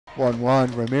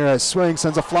1-1. Ramirez swings,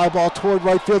 sends a fly ball toward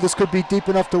right field. This could be deep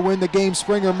enough to win the game.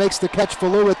 Springer makes the catch.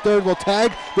 Falou at third will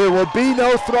tag. There will be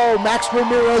no throw. Max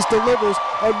Ramirez delivers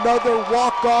another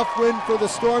walk-off win for the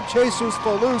Storm Chasers.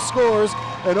 Falou scores,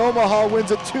 and Omaha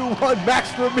wins it 2-1.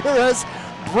 Max Ramirez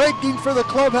breaking for the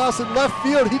clubhouse in left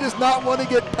field. He does not want to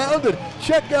get pounded.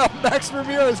 Check out Max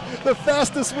Ramirez, the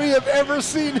fastest we have ever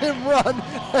seen him run,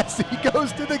 as he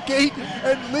goes to the gate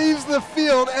and leaves the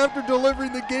field after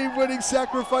delivering the game-winning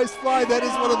sacrifice fly. That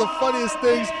is one of the funniest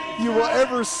things you will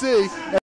ever see.